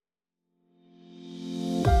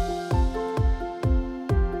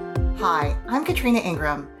Hi, I'm Katrina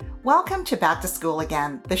Ingram. Welcome to Back to School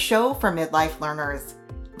Again, the show for midlife learners.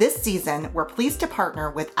 This season, we're pleased to partner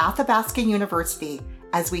with Athabasca University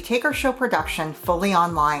as we take our show production fully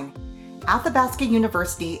online. Athabasca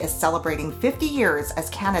University is celebrating 50 years as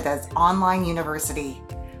Canada's online university.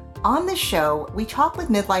 On this show, we talk with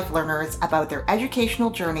midlife learners about their educational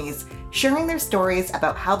journeys, sharing their stories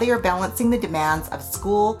about how they are balancing the demands of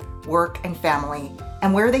school, work, and family,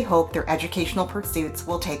 and where they hope their educational pursuits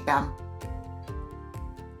will take them.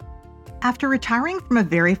 After retiring from a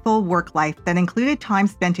very full work life that included time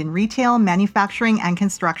spent in retail, manufacturing, and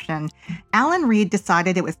construction, Alan Reid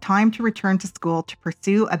decided it was time to return to school to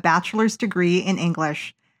pursue a bachelor's degree in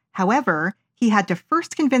English. However, he had to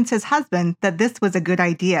first convince his husband that this was a good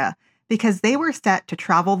idea because they were set to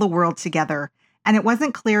travel the world together, and it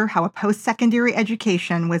wasn't clear how a post-secondary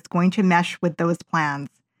education was going to mesh with those plans.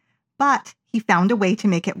 But he found a way to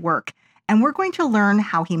make it work, and we're going to learn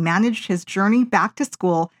how he managed his journey back to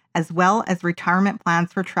school as well as retirement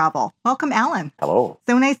plans for travel. Welcome, Alan. Hello.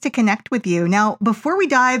 So nice to connect with you. Now, before we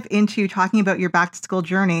dive into talking about your back to school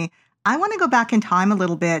journey, I want to go back in time a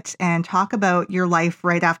little bit and talk about your life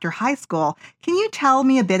right after high school. Can you tell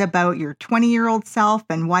me a bit about your 20-year-old self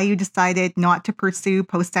and why you decided not to pursue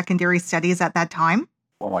post-secondary studies at that time?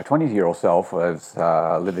 Well, my 20-year-old self was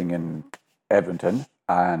living in Edmonton,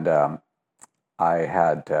 and I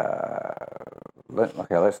had. Let's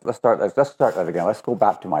start that again. Let's go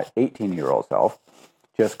back to my 18-year-old self.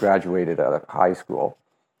 Just graduated out of high school,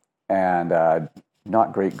 and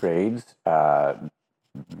not great grades,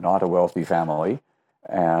 not a wealthy family,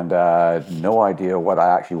 and no idea what I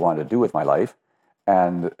actually wanted to do with my life.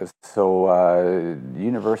 And so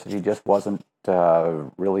university just wasn't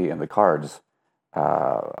really in the cards.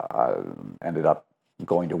 I ended up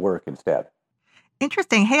going to work instead.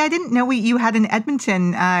 Interesting. Hey, I didn't know you had an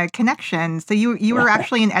Edmonton connection. So you were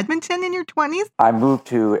actually in Edmonton in your 20s? I moved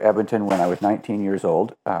to Edmonton when I was 19 years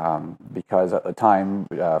old because at the time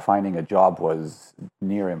finding a job was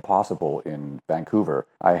near impossible in Vancouver.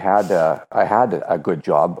 I had a good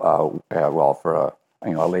job, for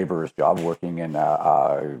a laborer's job, working in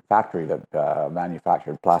a factory that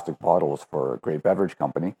manufactured plastic bottles for a great beverage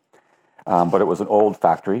company. But it was an old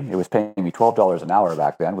factory. It was paying me $12 an hour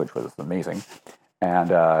back then, which was amazing. And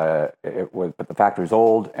but the factory's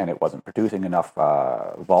old, and it wasn't producing enough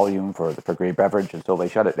volume for great beverage, and so they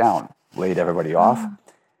shut it down, laid everybody off,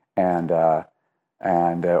 and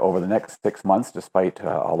over the next 6 months, despite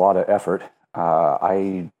a lot of effort,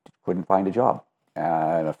 I couldn't find a job.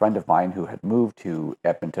 And a friend of mine who had moved to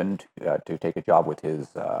Edmonton to take a job with his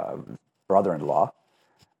brother-in-law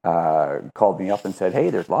called me up and said,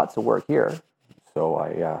 "Hey, there's lots of work here." So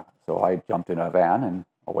I jumped in a van and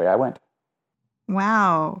away I went.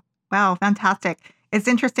 Wow, fantastic. It's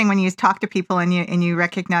interesting when you talk to people and you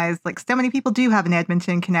recognize like so many people do have an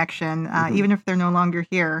Edmonton connection, even if they're no longer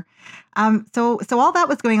here. So all that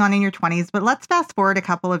was going on in your 20s, but let's fast forward a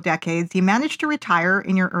couple of decades. You managed to retire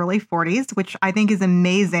in your early 40s, which I think is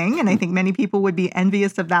amazing, and I think many people would be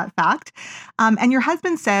envious of that fact. And your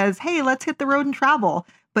husband says, "Hey, let's hit the road and travel,"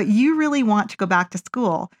 but you really want to go back to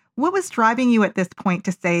school. What was driving you at this point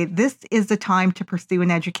to say this is the time to pursue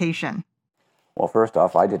an education? Well, first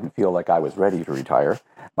off, I didn't feel like I was ready to retire.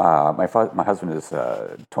 My husband is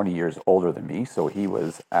 20 years older than me, so he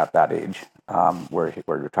was at that age where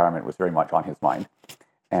retirement was very much on his mind,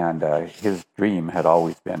 and his dream had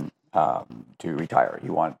always been to retire.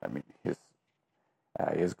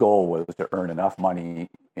 His goal was to earn enough money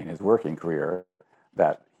in his working career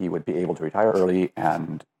that he would be able to retire early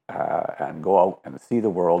and go out and see the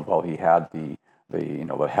world while he had the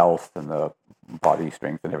health and the body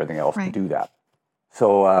strength and everything else to do that.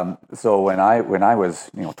 So when I was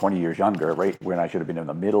 20 years younger, right when I should have been in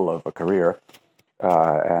the middle of a career,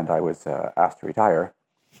 and I was asked to retire,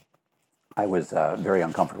 I was very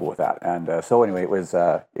uncomfortable with that. And so anyway, it was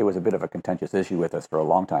a bit of a contentious issue with us for a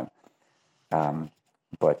long time.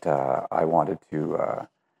 But I wanted to,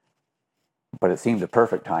 but it seemed the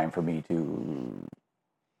perfect time for me to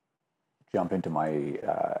jump into my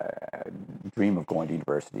dream of going to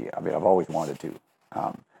university. I mean, I've always wanted to.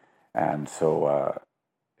 And so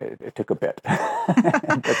it took a bit.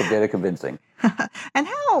 It took a bit of convincing. And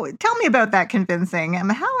tell me about that convincing.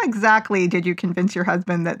 How exactly did you convince your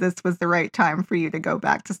husband that this was the right time for you to go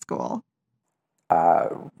back to school?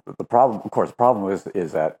 The problem is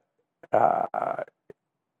that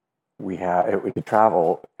we could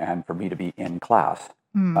travel, and for me to be in class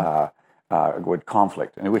would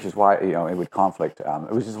conflict, and which is why it would conflict.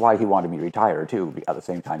 Which is why he wanted me to retire too at the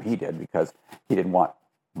same time he did, because he didn't want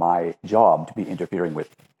my job to be interfering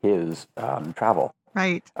with his travel.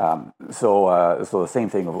 Right. So the same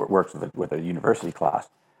thing works with a university class.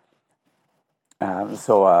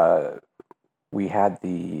 So we had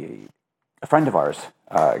a friend of ours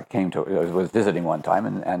was visiting one time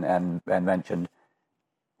and mentioned,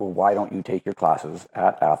 well, why don't you take your classes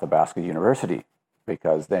at Athabasca University?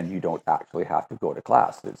 Because then you don't actually have to go to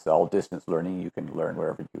class. It's all distance learning. You can learn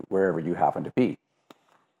wherever you happen to be.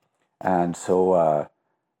 And so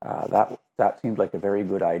that seemed like a very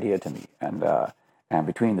good idea to me. And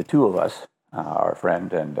between the two of us, our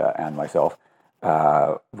friend and myself,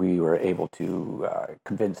 we were able to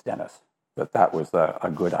convince Dennis that was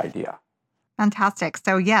a good idea. Fantastic.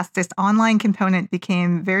 So yes, this online component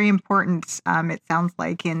became very important. It sounds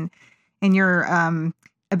like in your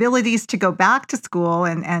abilities to go back to school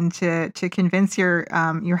and to convince your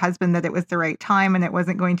husband that it was the right time and it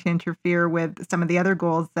wasn't going to interfere with some of the other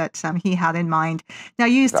goals that he had in mind. Now,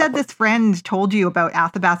 you said this friend told you about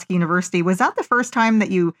Athabasca University. Was that the first time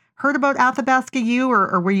that you heard about Athabasca U,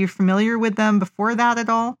 or were you familiar with them before that at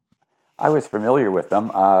all? I was familiar with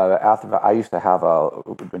them. I used to have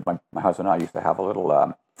my husband and I used to have a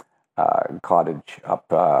little cottage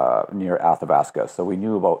up near Athabasca, so we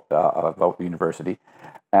knew about the university.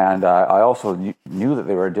 And I also knew that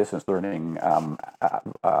they were a distance learning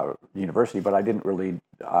university, but I didn't really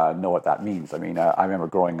know what that means. I mean, I remember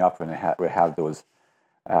growing up and we had those,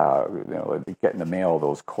 get in the mail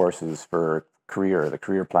those courses for the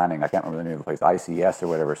career planning. I can't remember the name of the place, ICS or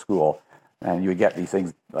whatever school. And you would get these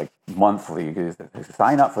things like monthly. You could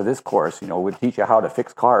sign up for this course. We'd teach you how to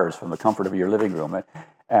fix cars from the comfort of your living room.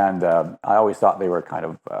 And I always thought they were kind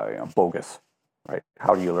of bogus, right?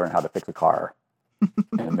 How do you learn how to fix a car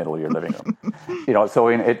in the middle of your living room? So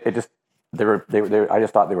it just I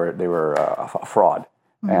just thought they were a fraud.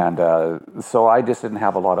 Mm-hmm. And so I just didn't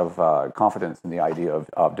have a lot of confidence in the idea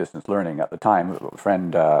of distance learning at the time. A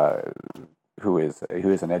friend who is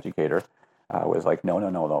an educator was like, no.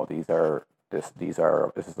 This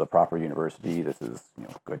is the proper university. This is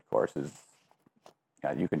good courses.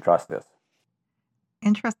 Yeah, you can trust this.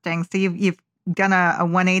 Interesting. So you've done a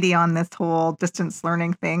 180 on this whole distance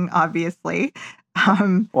learning thing, obviously.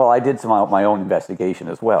 Well, I did some of my own investigation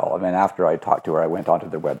as well. I mean, after I talked to her, I went onto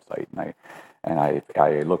their website and I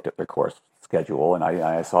looked at their course schedule, and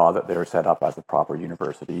I saw that they were set up as a proper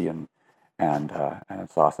university, and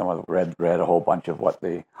saw some of read a whole bunch of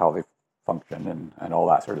how they function and all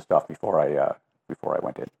that sort of stuff before I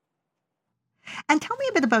went in. And tell me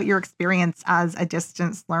a bit about your experience as a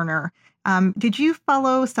distance learner. Did you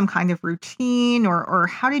follow some kind of routine, or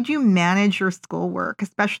how did you manage your schoolwork,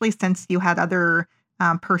 especially since you had other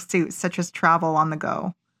pursuits such as travel on the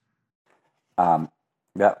go?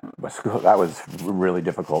 That was really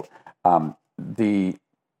difficult. The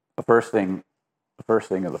first thing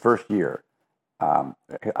of the first year,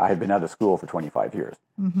 I had been out of school for 25 years.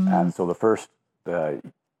 Mm-hmm. And so the first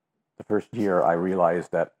year I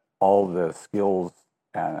realized that all the skills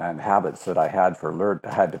and habits that I had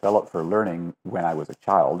developed for learning when I was a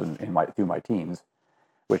child and through my teens,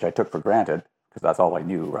 which I took for granted because that's all I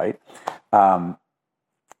knew, right? I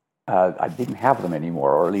didn't have them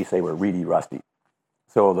anymore, or at least they were really rusty.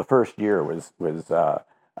 So the first year was a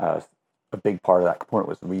big part of that component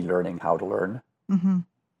was relearning how to learn. Mm-hmm.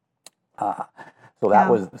 So that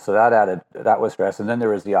was stress, and then there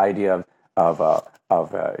was the idea of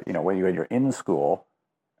when you're in school,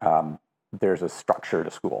 there's a structure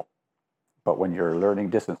to school, but when you're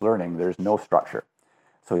learning distance learning, there's no structure,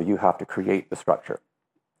 so you have to create the structure,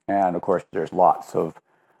 and of course there's lots of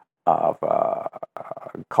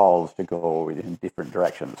calls to go in different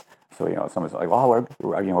directions. So someone's like, "Well,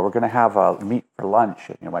 we're going to have a meet for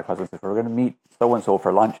lunch." My husband says, "We're going to meet so and so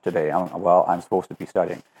for lunch today." I'm supposed to be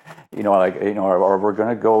studying. Or we're going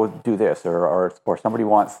to go do this, or somebody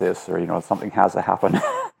wants this, or something has to happen.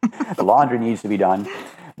 The laundry needs to be done.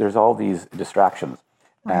 There's all these distractions,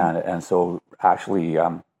 right. and so actually,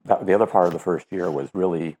 the other part of the first year was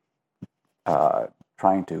really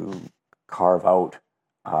trying to carve out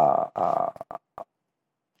a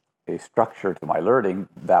structure to my learning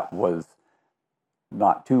that was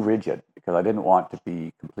not too rigid, because I didn't want to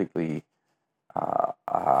be completely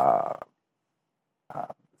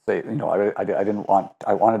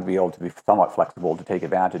I wanted to be able to be somewhat flexible to take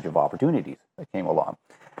advantage of opportunities that came along.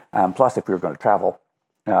 Plus, if we were going to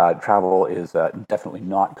travel is definitely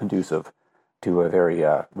not conducive to a very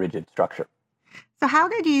rigid structure. So how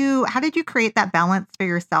did you create that balance for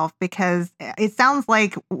yourself? Because it sounds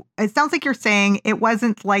like you're saying it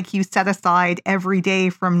wasn't like you set aside every day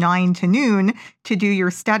from 9 to noon to do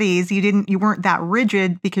your studies. You weren't that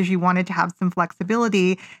rigid because you wanted to have some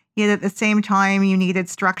flexibility, yet at the same time you needed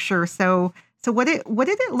structure. So So what did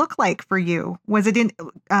it look like for you? Was it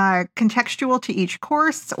contextual to each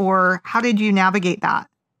course, or how did you navigate that?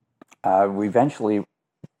 We eventually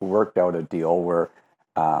worked out a deal where,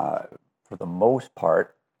 for the most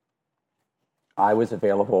part, I was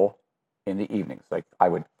available in the evenings. Like I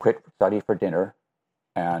would quit study for dinner,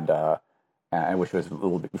 and which was a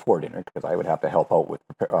little bit before dinner because I would have to help out with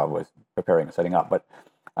preparing and setting up. But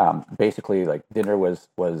basically, like dinner was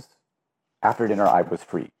after dinner, I was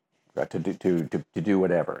free to do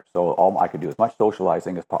whatever. So all I could do as much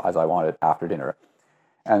socializing as I wanted after dinner.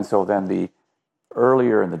 And so then the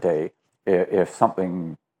earlier in the day, if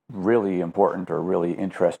something really important or really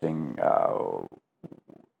interesting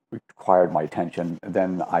required my attention,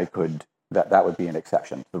 then I could that would be an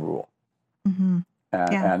exception to the rule. Mm-hmm.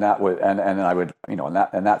 Yeah. And that would and then I would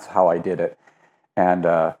and that's how I did it. And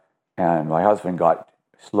and my husband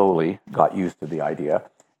slowly got used to the idea,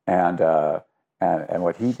 and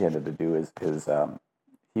what he tended to do is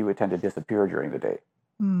he would tend to disappear during the day.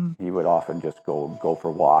 Mm. He would often just go for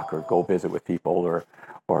a walk or go visit with people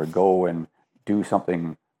or go and do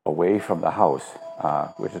something away from the house,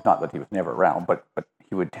 which is not that he was never around, but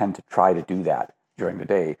he would tend to try to do that during the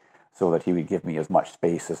day so that he would give me as much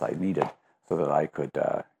space as I needed so that I could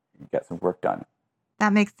get some work done.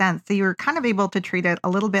 That makes sense. So you were kind of able to treat it a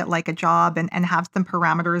little bit like a job and have some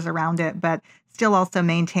parameters around it, but still also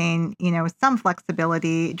maintain, some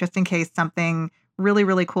flexibility just in case something really,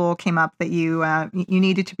 really cool came up that you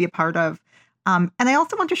needed to be a part of. And I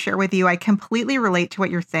also want to share with you, I completely relate to what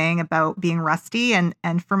you're saying about being rusty.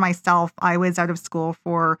 And for myself, I was out of school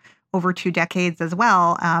for over 2 decades as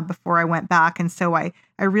well before I went back. And so I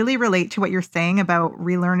really relate to what you're saying about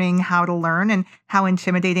relearning how to learn and how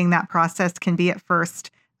intimidating that process can be at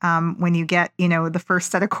first when you get, the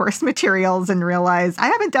first set of course materials and realize I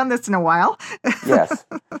haven't done this in a while. Yes,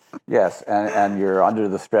 yes. And you're under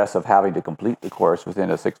the stress of having to complete the course within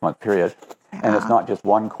a 6-month period. Yeah. And it's not just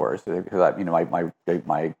one course because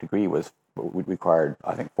my degree required,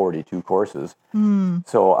 I think, 42 courses. Mm.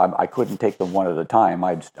 So I couldn't take them one at a time.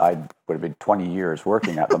 I would have been 20 years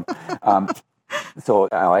working at them. So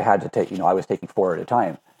I had to take, I was taking 4 at a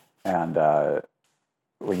time. And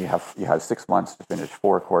when you have 6 months to finish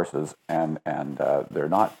 4 courses, and they're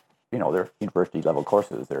not, they're university level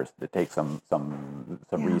courses. They take some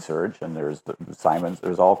research, and there's the assignments.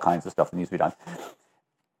 There's all kinds of stuff that needs to be done.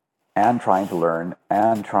 And trying to learn,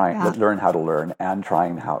 learn how to learn, and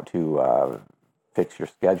trying how to fix your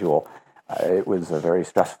schedule. It was a very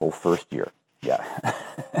stressful first year. Yeah.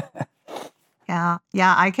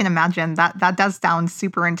 Yeah, I can imagine that does sound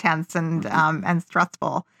super intense and and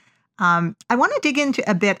stressful. I want to dig into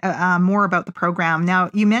a bit more about the program. Now,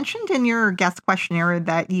 you mentioned in your guest questionnaire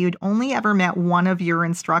that you'd only ever met one of your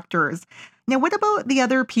instructors. Now, what about the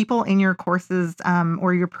other people in your courses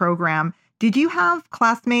or your program? Did you have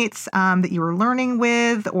classmates that you were learning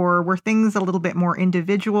with, or were things a little bit more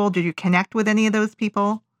individual? Did you connect with any of those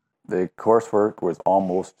people? The coursework was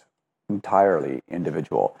almost entirely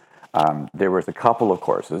individual. There was a couple of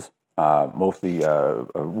courses, mostly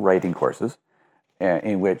writing courses,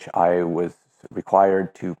 in which I was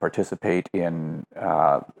required to participate in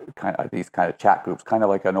these kind of chat groups, kind of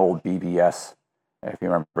like an old BBS, if you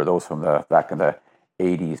remember those from back in the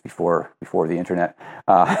 80s before the internet,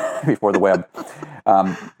 before the web,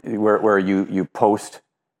 where you post.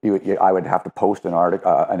 I would have to post an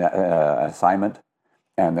article, an assignment,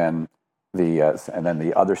 and then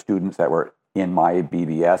the other students that were in my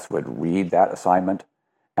BBS would read that assignment,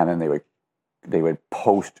 and then they would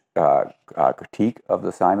post a critique of the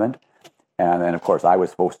assignment, and then of course I was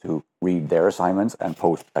supposed to read their assignments and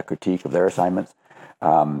post a critique of their assignments,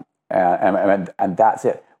 and that's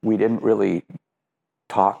it. We didn't really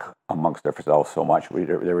talk amongst ourselves so much. We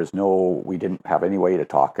didn't have any way to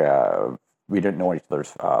talk. We didn't know each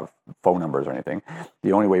other's phone numbers or anything.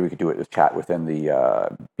 The only way we could do it was chat within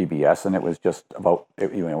the BBS, and it was just about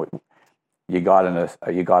you got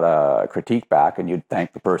a critique back, and you'd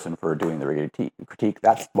thank the person for doing the critique.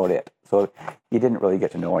 That's about it. So you didn't really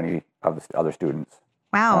get to know any of the other students.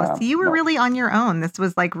 Wow. So you were really on your own. This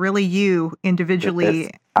was like really you individually.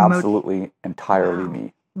 It's absolutely entirely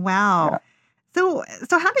me. Wow. Yeah. So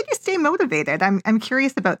how did you stay motivated? I'm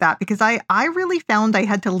curious about that because I really found I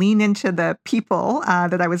had to lean into the people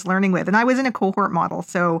that I was learning with. And I was in a cohort model.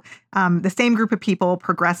 So the same group of people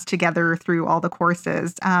progressed together through all the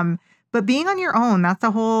courses. But being on your own, that's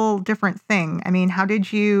a whole different thing. I mean, how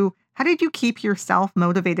did you keep yourself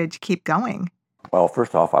motivated to keep going? Well,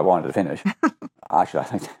 first off, I wanted to finish. Actually, I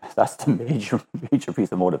think that's the major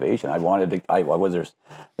piece of motivation. There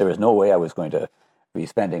was no way I was going to be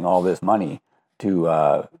spending all this money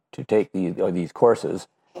to take these courses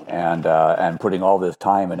and putting all this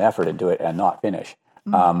time and effort into it and not finish.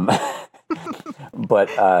 Mm. But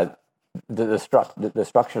the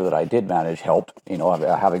structure that I did manage helped.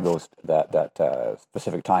 Having that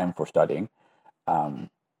specific time for studying. Sounds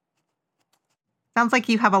like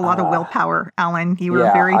you have a lot of willpower, Alan. You were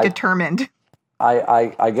Yeah, very determined.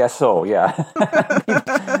 I guess so, yeah.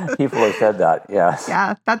 People have said that, yes.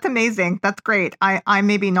 Yeah, that's amazing. That's great. I'm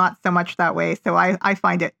maybe not so much that way. So I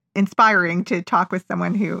find it inspiring to talk with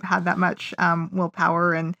someone who had that much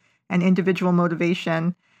willpower and individual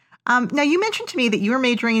motivation. Now, you mentioned to me that you were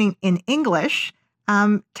majoring in English.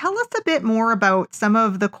 Tell us a bit more about some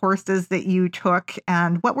of the courses that you took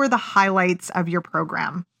and what were the highlights of your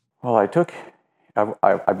program? Well, I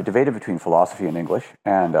debated between philosophy and English,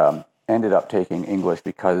 and ended up taking English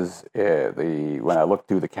because when I looked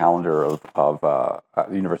through the calendar of the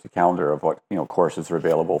university calendar of what courses are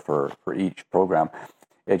available for each program,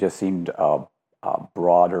 it just seemed a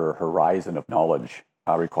broader horizon of knowledge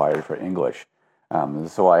required for English.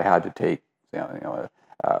 So I had to take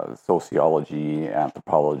sociology,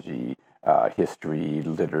 anthropology, history,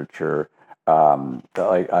 literature.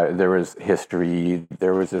 There was history.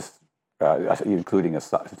 There was this. Including a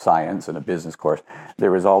science and a business course,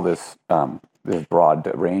 there was all this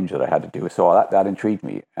broad range that I had to do. So that intrigued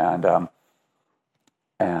me, and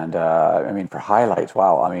I mean, for highlights,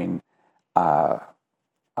 wow! I mean, I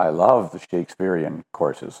love the Shakespearean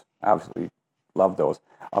courses. Absolutely love those.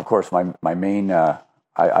 Of course, my main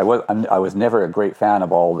I was never a great fan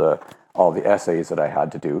of all the essays that I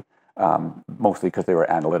had to do, mostly because they were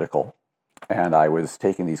analytical, and I was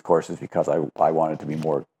taking these courses because I wanted to be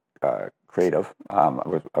more creative. I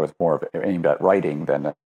was more aimed at writing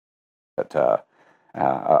than at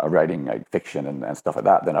writing like fiction and stuff like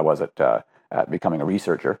that than I was at becoming a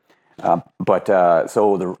researcher. So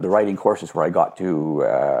the writing courses where I got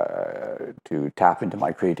to tap into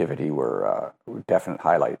my creativity were definite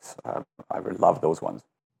highlights. I would love those ones.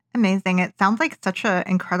 Amazing. It sounds like such an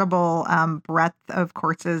incredible breadth of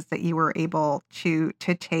courses that you were able to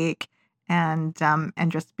take and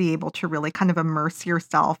just be able to really kind of immerse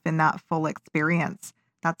yourself in that full experience.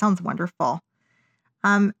 That sounds wonderful.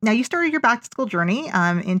 Now, you started your back to school journey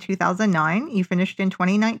in 2009. You finished in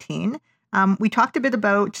 2019. We talked a bit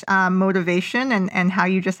about motivation and how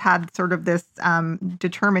you just had sort of this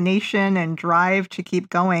determination and drive to keep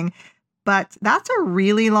going. But that's a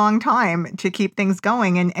really long time to keep things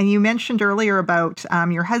going. And you mentioned earlier about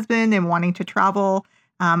your husband and wanting to travel.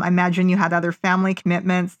 I imagine you had other family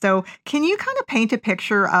commitments. So can you kind of paint a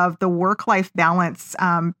picture of the work-life balance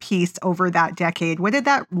piece over that decade? What did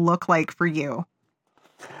that look like for you?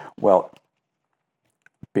 Well,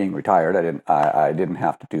 being retired, I didn't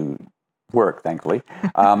have to do work, thankfully.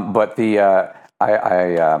 But like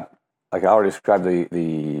I already described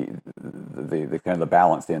the kind of the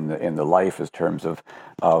balance in the life as terms of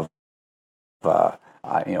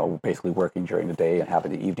basically working during the day and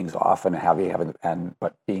having the evenings off and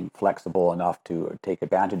but being flexible enough to take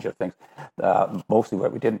advantage of things. Mostly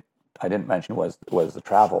what I didn't mention was the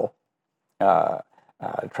travel.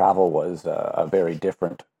 Travel was a very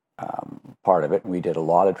different part of it, and we did a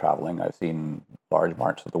lot of traveling. I've seen large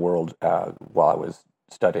parts of the world while I was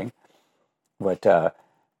studying, but I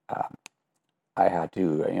had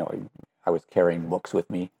to, I was carrying books with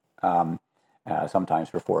me, sometimes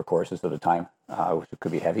for 4 courses at a time, which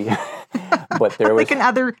could be heavy. But there was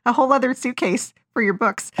like a whole other suitcase for your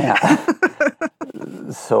books. Yeah.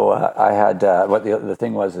 So I had what the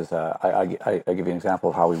thing was is I give you an example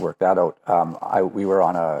of how we worked that out. We were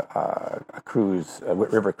on a cruise, a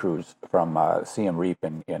river cruise from Siem Reap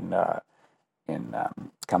in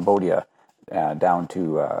Cambodia down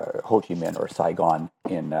to Ho Chi Minh or Saigon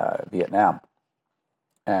in Vietnam.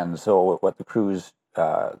 And so what the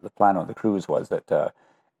plan on the cruise was that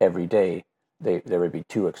every day there would be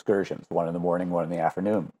 2 excursions, one in the morning, one in the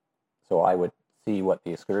afternoon. So I would see what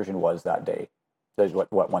the excursion was that day. So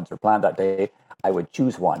what ones were planned that day. I would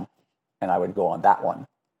choose one, and I would go on that one.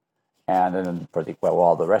 And then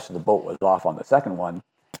while the rest of the boat was off on the second one,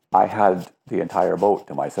 I had the entire boat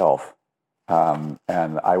to myself. And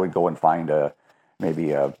I would go and find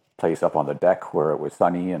maybe a place up on the deck where it was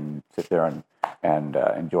sunny and sit there and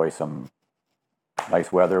enjoy some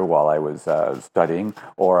nice weather while I was studying,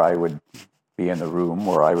 or I would be in the room,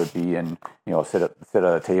 or I would be sit at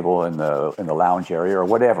a table in the lounge area or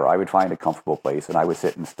whatever. I would find a comfortable place and I would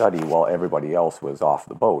sit and study while everybody else was off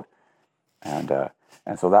the boat, and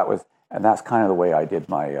so that's kind of the way I did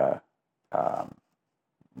my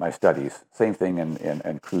my studies. Same thing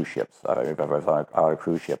in cruise ships. If I was on a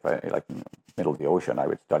cruise ship, like in the middle of the ocean, I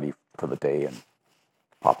would study for the day and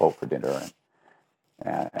pop out for dinner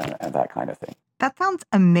and that kind of thing. That sounds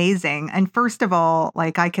amazing. And first of all,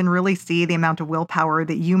 like I can really see the amount of willpower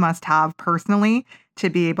that you must have personally to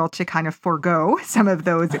be able to kind of forego some of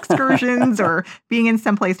those excursions or being in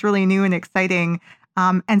someplace really new and exciting.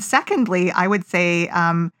 And secondly, I would say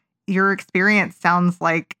your experience sounds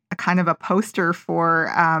like a kind of a poster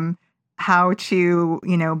for how to,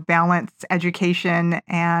 balance education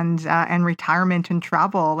and retirement and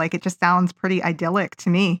travel. Like it just sounds pretty idyllic to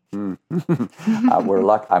me. Mm.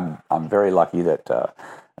 I'm very lucky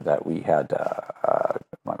that we had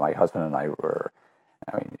my husband and I were.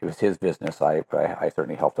 I mean, it was his business. I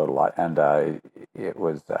certainly helped out a lot, and it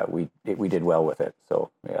was we did well with it.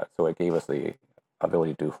 So yeah, so it gave us the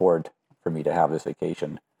ability to afford for me to have this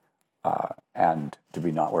vacation and to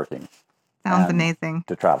be not working. Sounds amazing.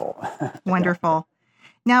 To travel. Wonderful.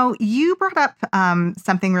 Now, you brought up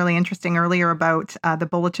something really interesting earlier about the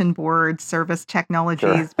bulletin board service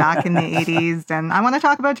technologies back in the 80s. And I want to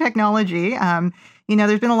talk about technology.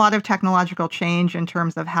 There's been a lot of technological change in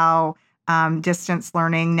terms of how distance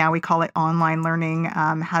learning, now we call it online learning,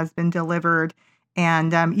 has been delivered.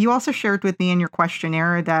 And you also shared with me in your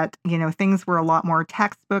questionnaire that, things were a lot more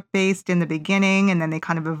textbook based in the beginning, and then they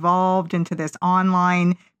kind of evolved into this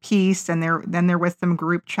online piece. And there was some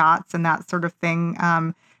group chats and that sort of thing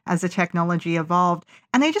as the technology evolved.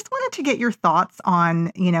 And I just wanted to get your thoughts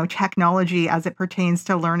on, technology as it pertains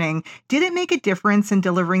to learning. Did it make a difference in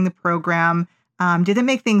delivering the program? Did it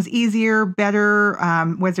make things easier, better?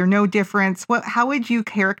 Was there no difference? How would you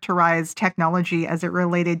characterize technology as it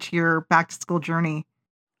related to your back to school journey?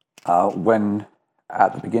 When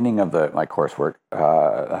at the beginning of my coursework,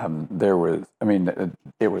 there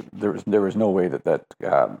was no way that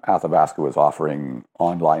Athabasca was offering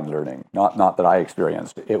online learning. Not that I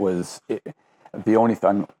experienced. The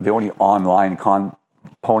only online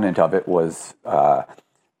component of it was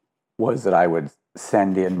that I would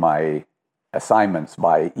send in my assignments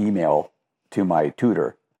by email to my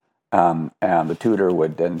tutor, and the tutor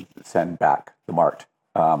would then send back the marked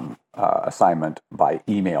assignment by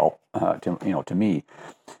email to me.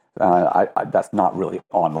 That's not really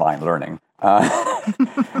online learning.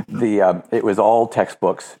 It was all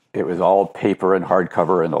textbooks. It was all paper and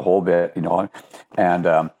hardcover and the whole bit, and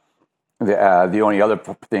the only other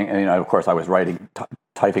thing, and of course I was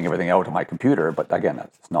typing everything out on my computer, but again,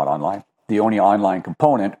 that's not online. The only online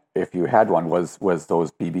component, if you had one, was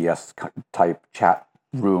those BBS type chat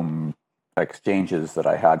room exchanges that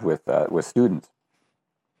I had with students.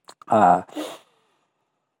 But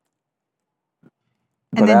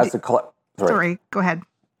sorry, go ahead.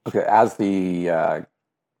 Okay, as the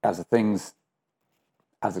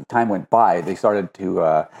time went by, they started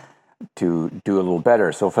to do a little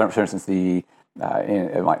better. So, for instance, the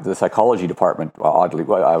psychology department, oddly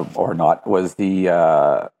or not, was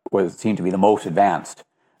seemed to be the most advanced.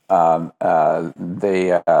 I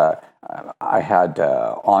had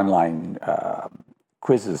online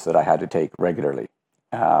quizzes that I had to take regularly,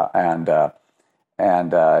 and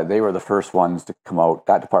they were the first ones to come out.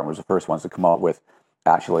 That department was the first ones to come out with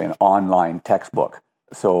actually an online textbook.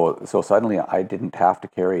 So suddenly I didn't have to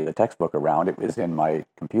carry the textbook around; it was in my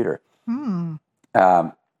computer. And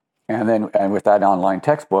with that online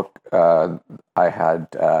textbook, I had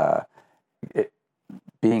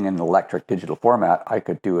being in electric digital format, I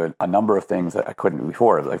could do a number of things that I couldn't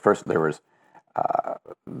before. Like first, there was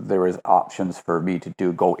options for me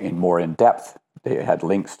to go in more in depth. They had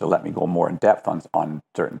links to let me go more in depth on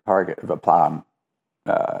certain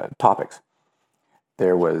topics.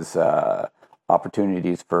 There was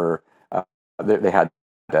opportunities for they had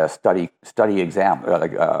study exam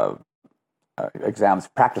exams,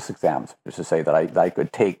 practice exams, just to say that I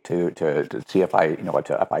could take to see if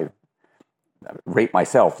I rate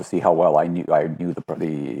myself to see how well I knew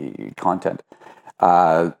the content.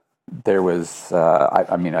 There was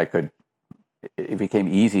I could. It became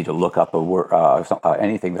easy to look up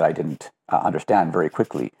anything that I didn't understand very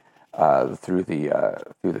quickly through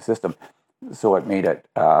the system. So it made it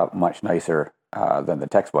much nicer than the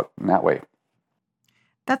textbook in that way.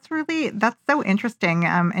 That's so interesting.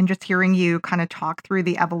 And just hearing you kind of talk through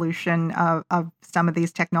the evolution of some of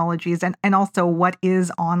these technologies and also what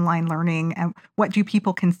is online learning and what do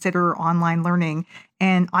people consider online learning.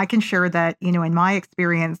 And I can share that, in my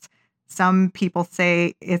experience, some people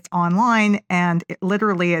say it's online and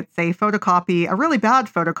literally it's a photocopy, a really bad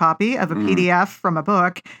photocopy of a PDF from a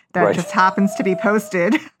book that just happens to be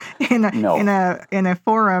posted in a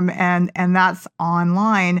forum and that's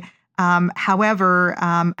online. However,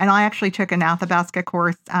 and I actually took an Athabasca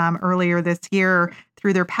course earlier this year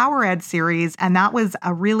through their Power Ed series. And that was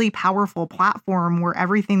a really powerful platform where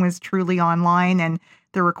everything was truly online, and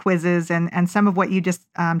there were quizzes and some of what you just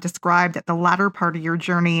described at the latter part of your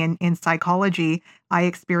journey in psychology. I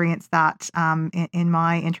experienced that in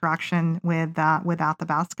my interaction with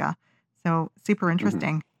Athabasca. So super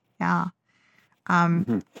interesting. Yeah.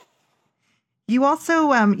 Um, You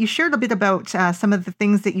also you shared a bit about some of the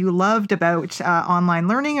things that you loved about online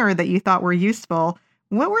learning, or that you thought were useful.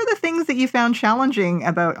 What were the things that you found challenging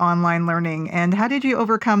about online learning, and how did you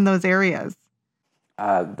overcome those areas?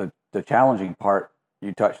 The challenging part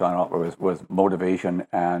you touched on was motivation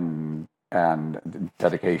and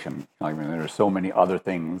dedication. I mean, there are so many other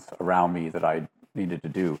things around me that I needed to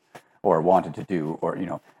do or wanted to do, or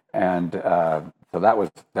and so that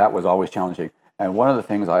was always challenging. And one of the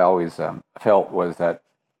things I always felt was that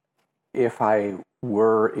if I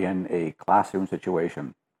were in a classroom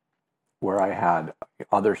situation where I had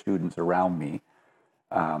other students around me,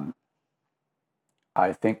 um,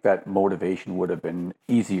 I think that motivation would have been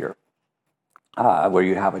easier. Where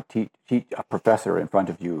you have a professor in front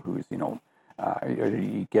of you who's,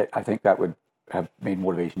 I think that would have made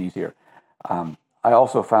motivation easier. I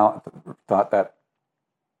also thought that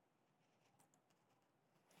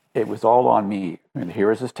it was all on me. I mean,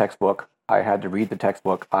 here is this textbook. I had to read the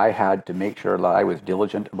textbook. I had to make sure that I was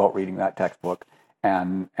diligent about reading that textbook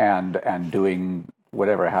and doing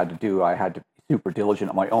whatever I had to do. I had to be super diligent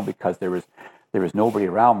on my own because there was nobody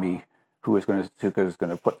around me who was going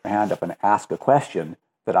to put their hand up and ask a question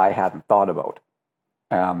that I hadn't thought about.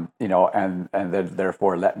 And then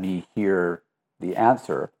therefore let me hear the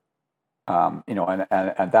answer. And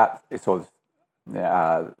that so.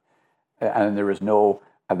 And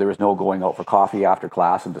there was no going out for coffee after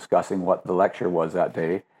class and discussing what the lecture was that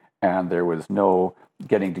day, and there was no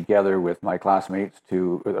getting together with my classmates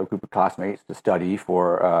a group of classmates to study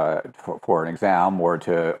for an exam or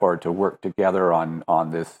to work together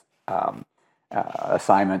on this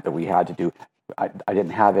assignment that we had to do. I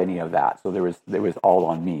didn't have any of that, so there was all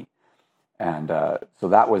on me, and so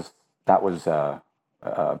that was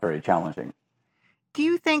very challenging. Do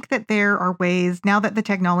you think that there are ways, now that the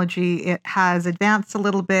technology it has advanced a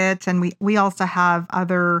little bit, and we also have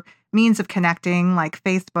other means of connecting like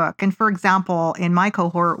Facebook? And for example, in my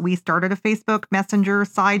cohort, we started a Facebook Messenger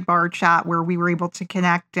sidebar chat where we were able to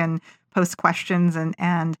connect and post questions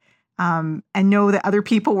and know that other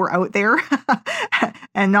people were out there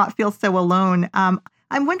and not feel so alone. I'm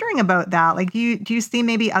wondering about that. Like, do you see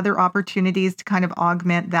maybe other opportunities to kind of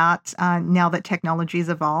augment that now that technology's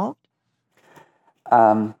evolved?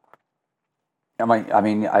 I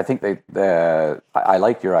think I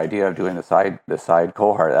liked your idea of doing the side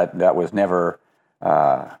cohort. That was never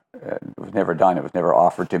done. It was never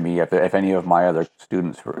offered to me. If any of my other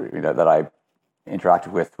students that I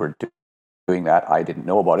interacted with were doing that, I didn't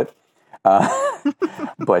know about it.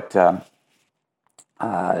 But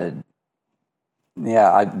I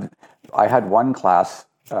had one class.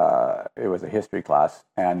 It was a history class,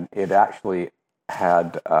 and it actually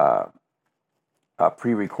had.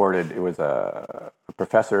 Pre-recorded. It was a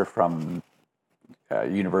professor from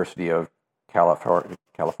University of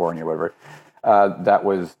California, whatever.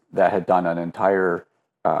 That had done an entire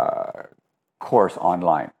course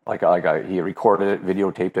online. He recorded it,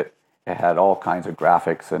 videotaped it. It had all kinds of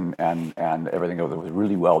graphics and everything. It was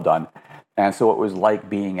really well done, and so it was like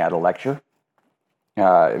being at a lecture.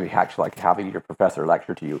 Actually, like having your professor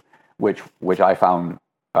lecture to you, which I found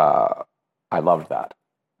I loved that.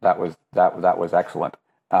 That was excellent.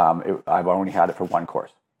 I've only had it for one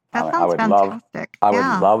course. That sounds fantastic. I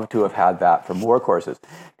would love to have had that for more courses,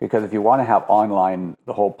 because if you want to have online,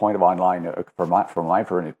 the whole point of online, from my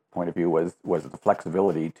point of view, was the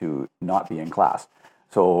flexibility to not be in class.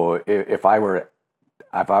 So if I were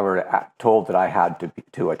told that I had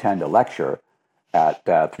to attend a lecture at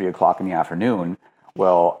 3:00 in the afternoon,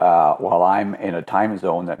 well, while I'm in a time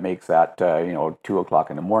zone that makes that 2:00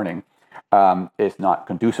 in the morning. It's not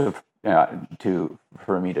conducive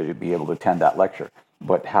for me to be able to attend that lecture.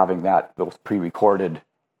 But having those pre-recorded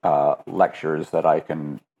lectures that I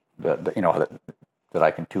can that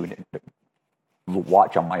I can tune in,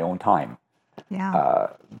 watch on my own time,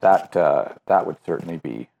 that would certainly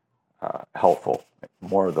be helpful.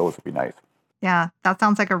 More of those would be nice. Yeah, that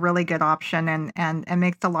sounds like a really good option, and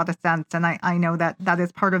makes a lot of sense. And I know that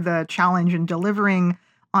is part of the challenge in delivering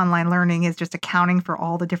online learning, is just accounting for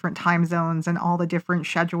all the different time zones and all the different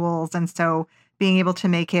schedules. And so being able to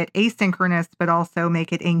make it asynchronous, but also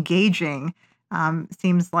make it engaging,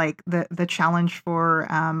 seems like the challenge for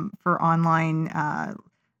online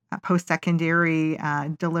post-secondary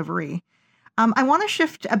delivery. I want to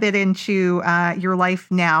shift a bit into your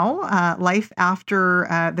life now, life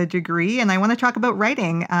after the degree, and I want to talk about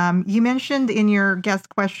writing. You mentioned in your guest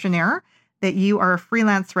questionnaire that you are a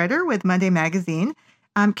freelance writer with Monday Magazine.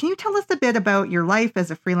 Can you tell us a bit about your life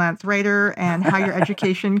as a freelance writer and how your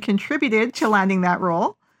education contributed to landing that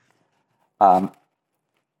role? Um,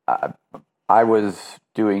 I, I was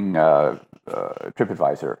doing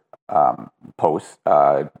TripAdvisor posts,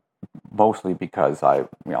 mostly because I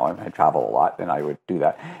travel a lot and I would do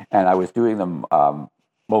that, and I was doing them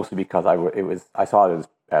mostly because I saw it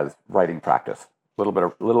as writing practice, a little bit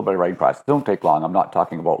of writing practice. Don't take long. I'm not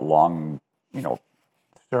talking about long, you know,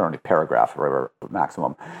 certainly paragraph or whatever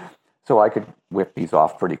maximum. So I could whip these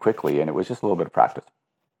off pretty quickly, and it was just a little bit of practice.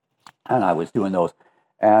 And I was doing those.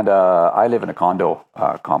 And I live in a condo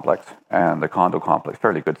complex, and the condo complex,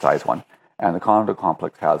 fairly good sized one, and the condo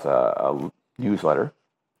complex has a newsletter.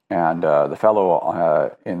 And the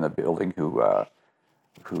fellow in the building who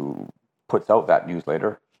puts out that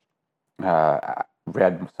newsletter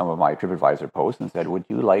read some of my TripAdvisor posts and said, "Would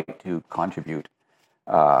you like to contribute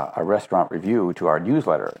a restaurant review to our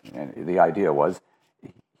newsletter?" And the idea was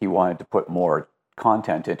he wanted to put more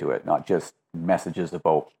content into it, not just messages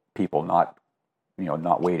about people not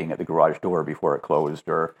waiting at the garage door before it closed,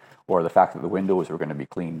 or the fact that the windows were going to be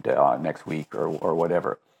cleaned next week, or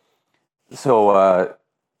whatever. So I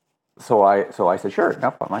said sure,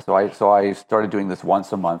 no problem. So I started doing this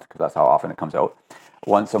once a month because that's how often it comes out.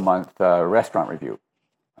 Once a month restaurant review,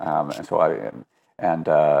 and so I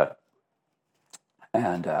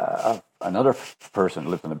and another person who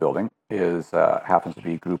lives in the building happens to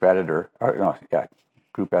be group editor,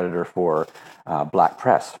 group editor for Black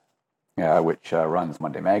Press, which runs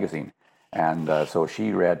Monday Magazine, and so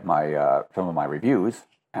she read my some of my reviews,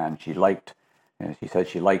 and she said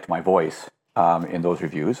she liked my voice in those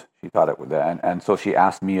reviews. She thought it would, and so she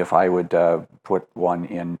asked me if I would put one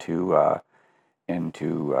into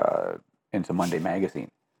Monday Magazine,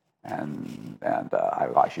 and I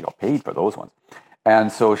actually got paid for those ones.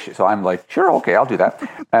 And so I'm like, sure, okay, I'll do that.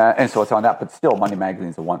 And so it's on that, but still, Monday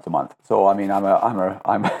Magazine's a once a month. So I mean, I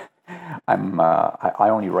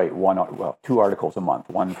only write two articles a month,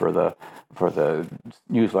 one for the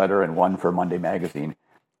newsletter and one for Monday Magazine.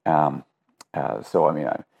 So I mean,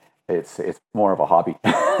 it's more of a hobby.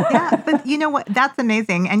 Yeah, but you know what? That's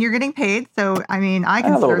amazing, and you're getting paid. So I mean, I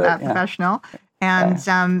consider that professional, and it's Gives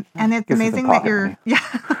us some amazing that pocket money.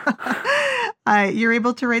 you're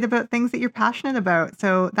able to write about things that you're passionate about.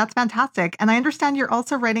 So that's fantastic. And I understand you're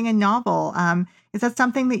also writing a novel. Is that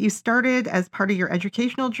something that you started as part of your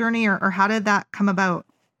educational journey, or how did that come about?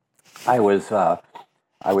 I was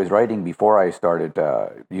writing before I started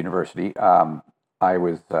university. I've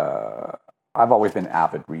always been an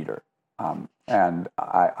avid reader, and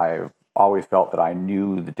I've always felt that I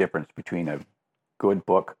knew the difference between a good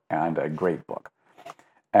book and a great book,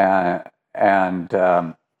 and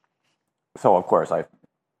so of course I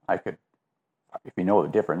could, if you know the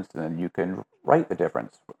difference, then you can write the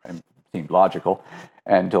difference. It seemed logical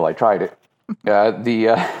until I tried it.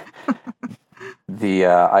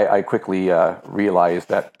 I quickly realized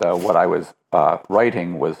that what I was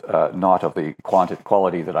writing was not of the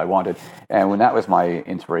quality that I wanted, and when that was my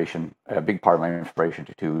inspiration, a big part of my inspiration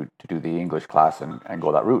to do the English class and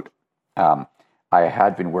go that route. I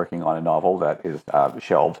had been working on a novel that is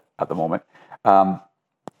shelved at the moment,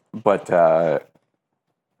 but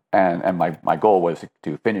and my goal was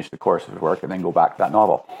to finish the course of work and then go back to that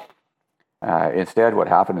novel. Instead, what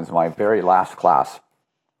happened is my very last course,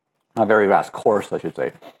 I should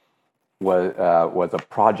say, was a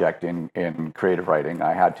project in creative writing.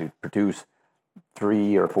 I had to produce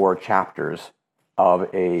 3 or 4 chapters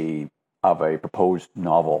of a proposed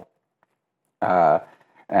novel,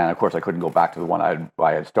 and of course I couldn't go back to the one I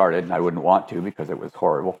had started, and I wouldn't want to because it was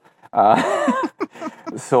horrible.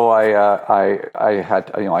 So I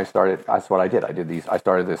had, I started. That's what I did. I did these. I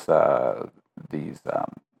started this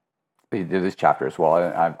chapter as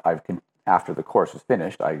well. I've after the course was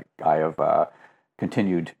finished, I have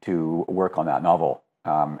continued to work on that novel,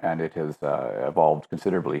 and it has evolved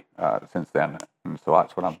considerably since then. And so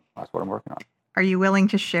that's what I'm working on. Are you willing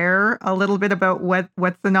to share a little bit about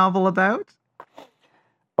what's the novel about?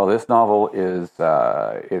 Well, this novel is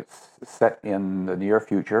it's set in the near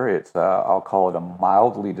future. It's I'll call it a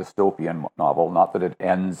mildly dystopian novel. Not that it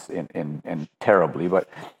ends in terribly, but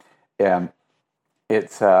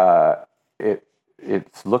it's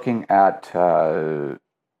looking at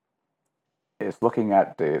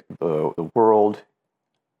the world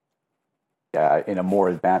in a more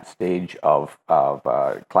advanced stage of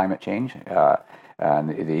climate change and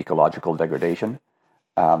the ecological degradation,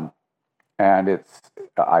 and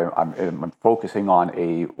I'm focusing on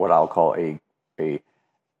what I'll call a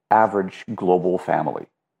average global family.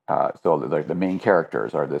 So the main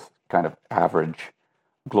characters are this kind of average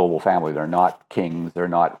global family. They're not kings. They're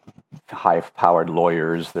not high-powered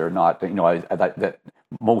lawyers. They're not, that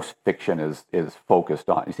most fiction is focused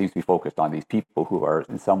on. It seems to be focused on these people who are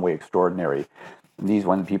in some way extraordinary. And these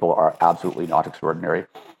one people are absolutely not extraordinary,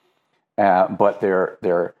 but they're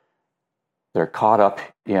caught up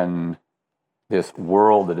in this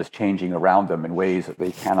world that is changing around them in ways that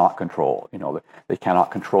they cannot control. They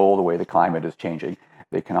cannot control the way the climate is changing.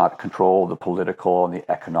 They cannot control the political and the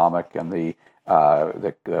economic and the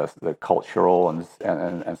cultural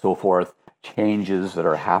and so forth changes that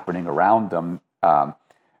are happening around them, so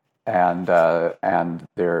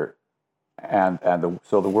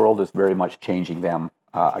the world is very much changing them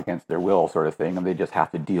against their will, sort of thing, and they just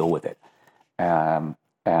have to deal with it. And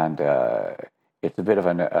it's a bit of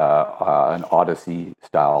an Odyssey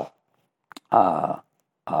style of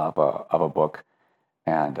a book.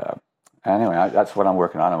 And anyway, that's what I'm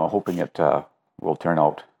working on. I'm hoping it will turn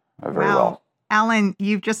out very well. Alan,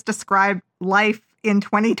 you've just described life in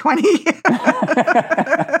 2020.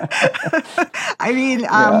 I mean,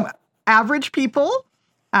 average people,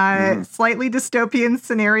 slightly dystopian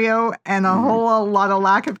scenario, and a whole lot of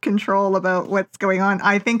lack of control about what's going on.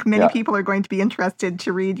 I think many people are going to be interested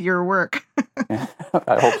to read your work. I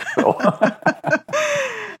hope so.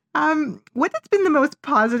 What has been the most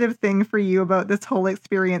positive thing for you about this whole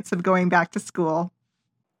experience of going back to school?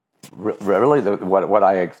 Really, what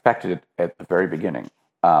I expected at the very beginning.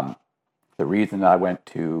 The reason I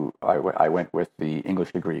went with the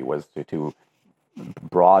English degree was to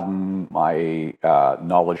broaden my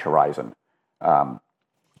knowledge horizon.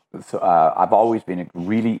 So I've always been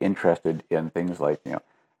really interested in things like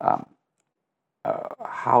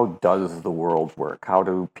how does the world work? How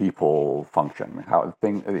do people function?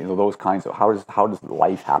 Those kinds of how does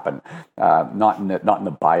life happen? Not in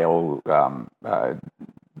the bio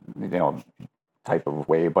type of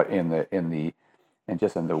way, but in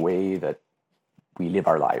just in the way that we live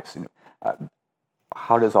our lives.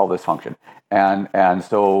 How does all this function? And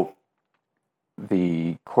so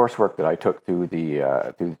the coursework that I took through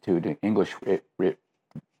the English,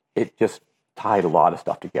 it just tied a lot of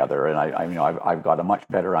stuff together, and I've got a much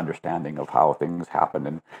better understanding of how things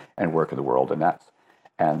happen and work in the world, and that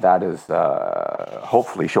is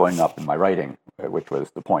hopefully showing up in my writing, which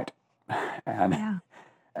was the point.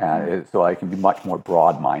 So I can be much more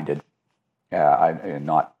broad-minded, and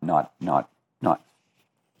not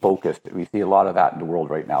focused. We see a lot of that in the world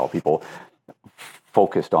right now. People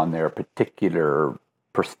focused on their particular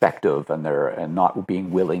perspective and not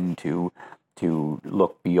being willing to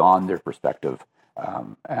look beyond their perspective. I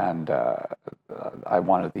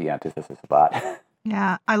wanted the antithesis of that.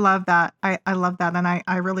 Yeah, I love that. I love that. And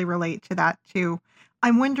I really relate to that too.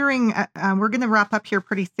 I'm wondering, we're going to wrap up here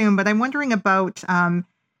pretty soon, but I'm wondering about,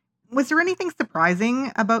 was there anything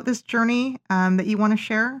surprising about this journey that you want to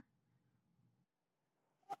share?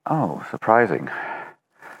 Oh, surprising.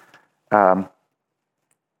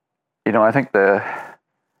 I think the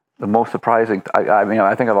most surprising.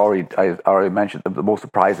 I think I already mentioned the most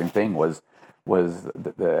surprising thing was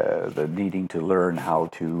the needing to learn how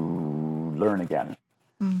to learn again.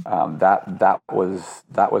 That was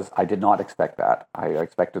I did not expect that. I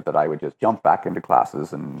expected that I would just jump back into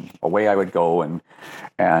classes and away I would go, and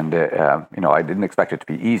I didn't expect it to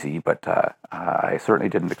be easy, but I certainly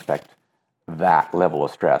didn't expect that level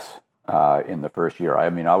of stress in the first year. I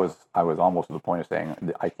was almost to the point of saying,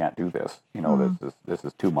 I can't do this. This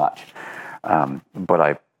is too much. But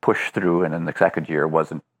I pushed through, and in the second year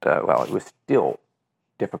wasn't. It was still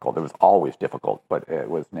difficult. It was always difficult, but it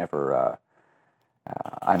was never.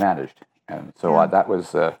 I managed, and so that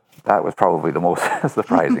was probably the most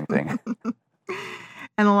surprising thing.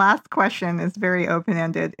 And the last question is very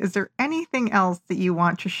open-ended. Is there anything else that you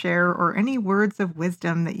want to share, or any words of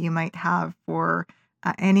wisdom that you might have for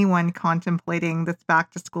anyone contemplating this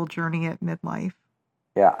back-to-school journey at midlife?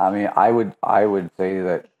 Yeah, I would say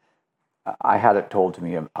that I had it told to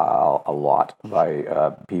me a lot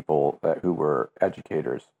by people who were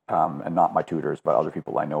educators, and not my tutors, but other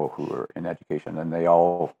people I know who are in education, and they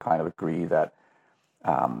all kind of agree that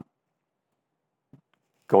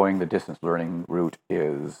going the distance learning route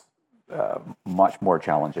is much more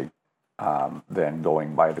challenging than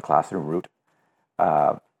going by the classroom route,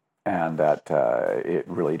 and that it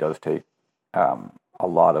really does take a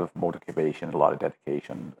lot of motivation, a lot of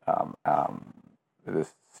dedication,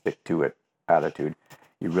 this stick-to-it attitude.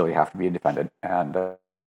 You really have to be independent, and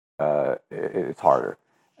it's harder.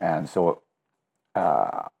 And so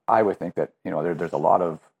I would think that there's a lot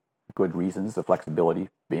of good reasons, the flexibility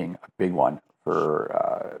being a big one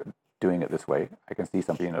for doing it this way. I can see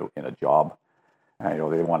somebody in a job, and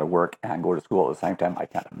they want to work and go to school at the same time. I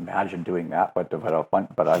can't imagine doing that, but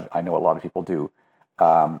I know a lot of people do.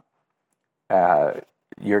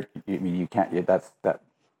 You can't.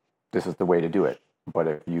 This is the way to do it.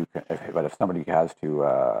 But if somebody has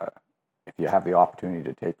to, if you have the opportunity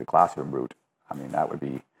to take the classroom route, I mean, I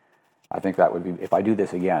think that would be, if I do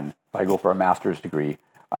this again, if I go for a master's degree,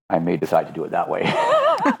 I may decide to do it that way.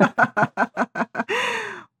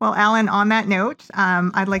 Well, Alan, on that note,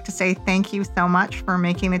 I'd like to say thank you so much for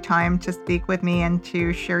making the time to speak with me and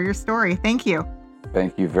to share your story. Thank you.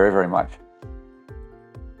 Thank you very, very much.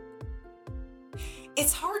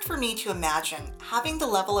 It's hard for me to imagine having the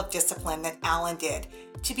level of discipline that Alan did,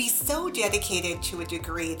 to be so dedicated to a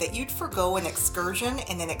degree that you'd forgo an excursion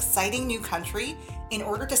in an exciting new country in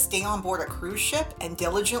order to stay on board a cruise ship and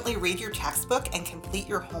diligently read your textbook and complete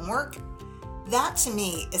your homework. That to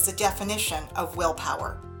me is the definition of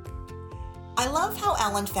willpower. I love how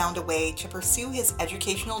Alan found a way to pursue his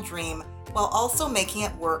educational dream while also making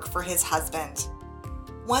it work for his husband.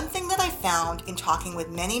 One thing that I found in talking with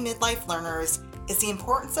many midlife learners is the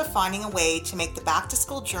importance of finding a way to make the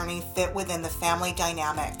back-to-school journey fit within the family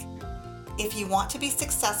dynamic. If you want to be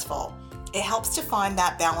successful, it helps to find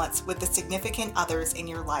that balance with the significant others in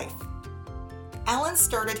your life. Alan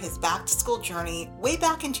started his back-to-school journey way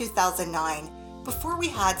back in 2009, before we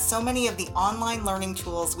had so many of the online learning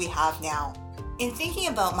tools we have now. In thinking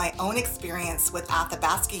about my own experience with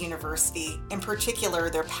Athabasca University, in particular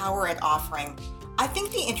their Power Ed offering, I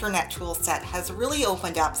think the internet tool set has really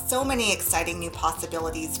opened up so many exciting new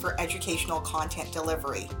possibilities for educational content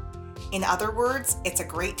delivery. In other words, it's a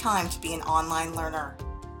great time to be an online learner.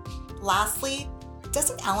 Lastly,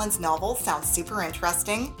 doesn't Alan's novel sound super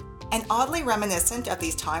interesting and oddly reminiscent of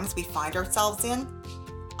these times we find ourselves in?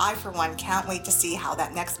 I, for one, can't wait to see how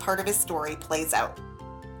that next part of his story plays out.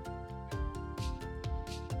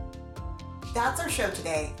 That's our show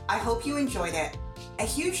today. I hope you enjoyed it. A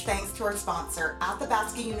huge thanks to our sponsor,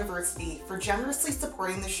 Athabasca University, for generously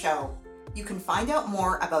supporting the show. You can find out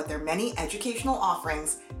more about their many educational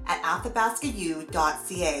offerings at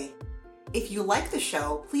athabascau.ca. If you like the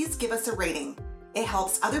show, please give us a rating. It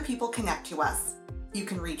helps other people connect to us. You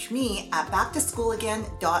can reach me at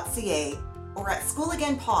backtoschoolagain.ca or at School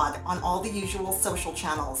Again Pod on all the usual social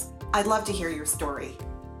channels. I'd love to hear your story.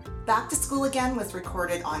 Back to School Again was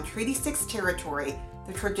recorded on Treaty 6 territory,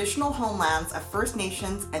 the traditional homelands of First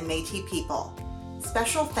Nations and Métis people.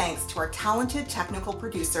 Special thanks to our talented technical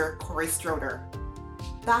producer, Corey Stroder.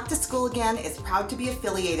 Back to School Again is proud to be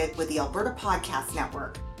affiliated with the Alberta Podcast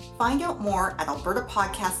Network. Find out more at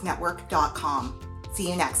albertapodcastnetwork.com. See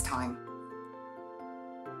you next time.